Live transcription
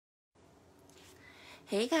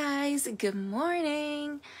Hey guys, good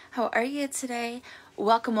morning. How are you today?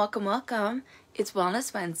 Welcome, welcome, welcome. It's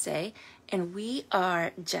Wellness Wednesday, and we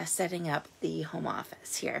are just setting up the home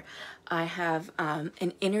office here. I have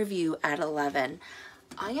an interview at 11.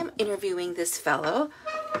 I am interviewing this fellow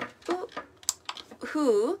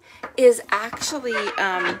who is actually,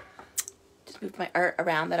 just moved my art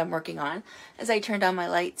around that I'm working on as I turned on my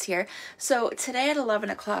lights here. So today at 11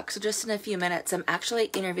 o'clock, so just in a few minutes, I'm actually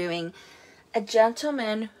interviewing a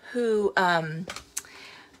gentleman who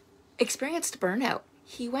experienced burnout.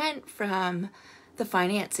 He went from the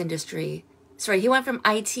finance industry, he went from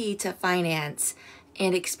IT to finance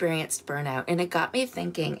and experienced burnout. And it got me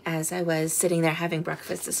thinking as I was sitting there having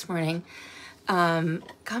breakfast this morning,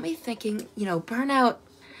 got me thinking, burnout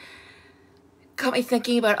got me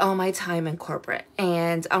thinking about all my time in corporate.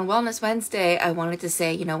 And on Wellness Wednesday, I wanted to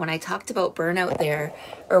say, when I talked about burnout there,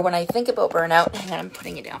 or when I think about burnout, hang on, I'm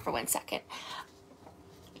putting it down for 1 second.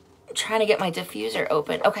 I'm trying to get my diffuser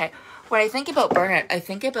open. Okay, when I think about burnout, I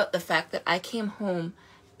think about the fact that I came home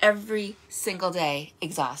every single day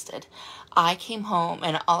exhausted. I came home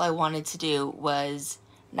and all I wanted to do was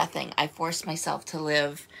nothing. I forced myself to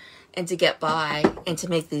live and to get by and to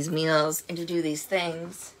make these meals and to do these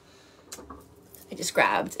things. I just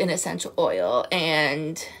grabbed an essential oil,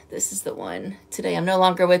 and this is the one. Today, I'm no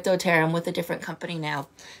longer with doTERRA. I'm with a different company now,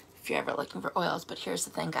 if you're ever looking for oils. But here's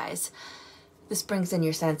the thing, guys. This brings in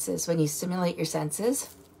your senses. When you stimulate your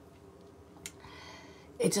senses,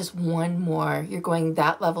 it's just one more. You're going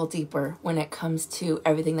that level deeper when it comes to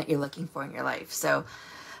everything that you're looking for in your life. So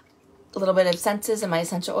a little bit of senses and my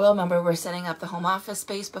essential oil. Remember, we're setting up the home office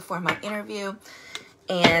space before my interview.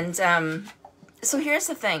 And so here's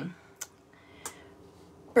the thing.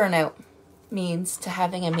 Burnout means to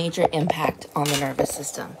having a major impact on the nervous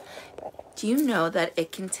system. Do you know that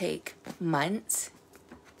it can take months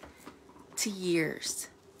to years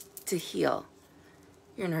to heal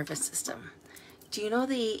your nervous system? Do you know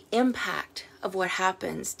the impact of what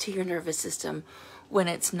happens to your nervous system when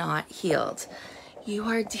it's not healed? You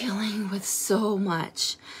are dealing with so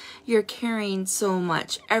much. You're carrying so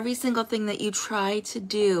much. Every single thing that you try to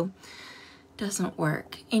do doesn't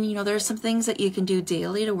work. And there's some things that you can do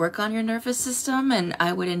daily to work on your nervous system, and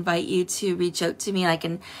I would invite you to reach out to me and I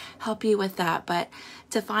can help you with that. But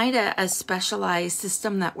to find a specialized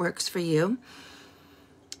system that works for you,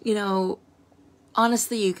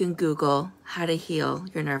 honestly, you can Google how to heal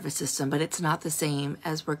your nervous system, but it's not the same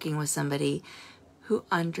as working with somebody who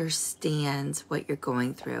understands what you're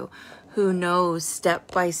going through, who knows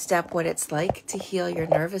step by step what it's like to heal your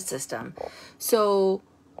nervous system. So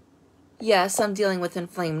yes, I'm dealing with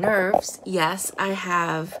inflamed nerves. Yes, I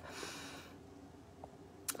have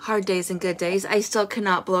hard days and good days. I still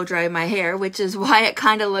cannot blow dry my hair, which is why it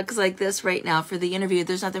kind of looks like this right now for the interview.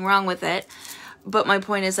 There's nothing wrong with it. But my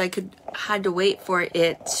point is had to wait for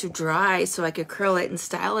it to dry so I could curl it and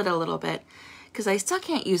style it a little bit, because I still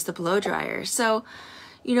can't use the blow dryer. So,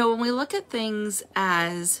 when we look at things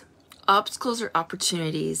as obstacles or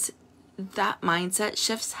opportunities, that mindset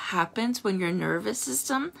shifts happens when your nervous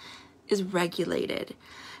system is regulated.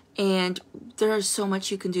 And there is so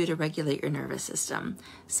much you can do to regulate your nervous system.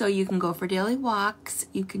 So you can go for daily walks,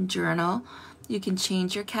 you can journal, you can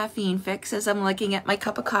change your caffeine fix. As I'm looking at my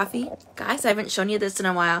cup of coffee, guys, I haven't shown you this in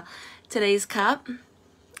a while. Today's cup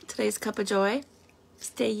of joy,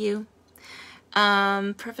 stay you,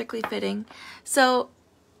 perfectly fitting. So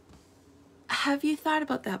have you thought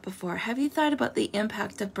about that before? Have you thought about the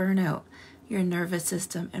impact of burnout, your nervous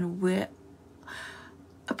system, and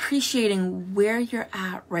appreciating where you're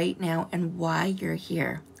at right now and why you're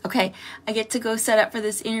here? Okay, I get to go set up for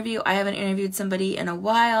this interview. I haven't interviewed somebody in a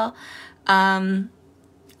while. I'm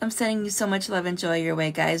sending you so much love and joy your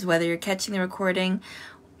way, guys, whether you're catching the recording,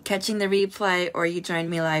 catching the replay, or you joined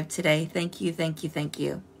me live today. Thank you, thank you, thank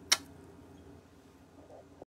you.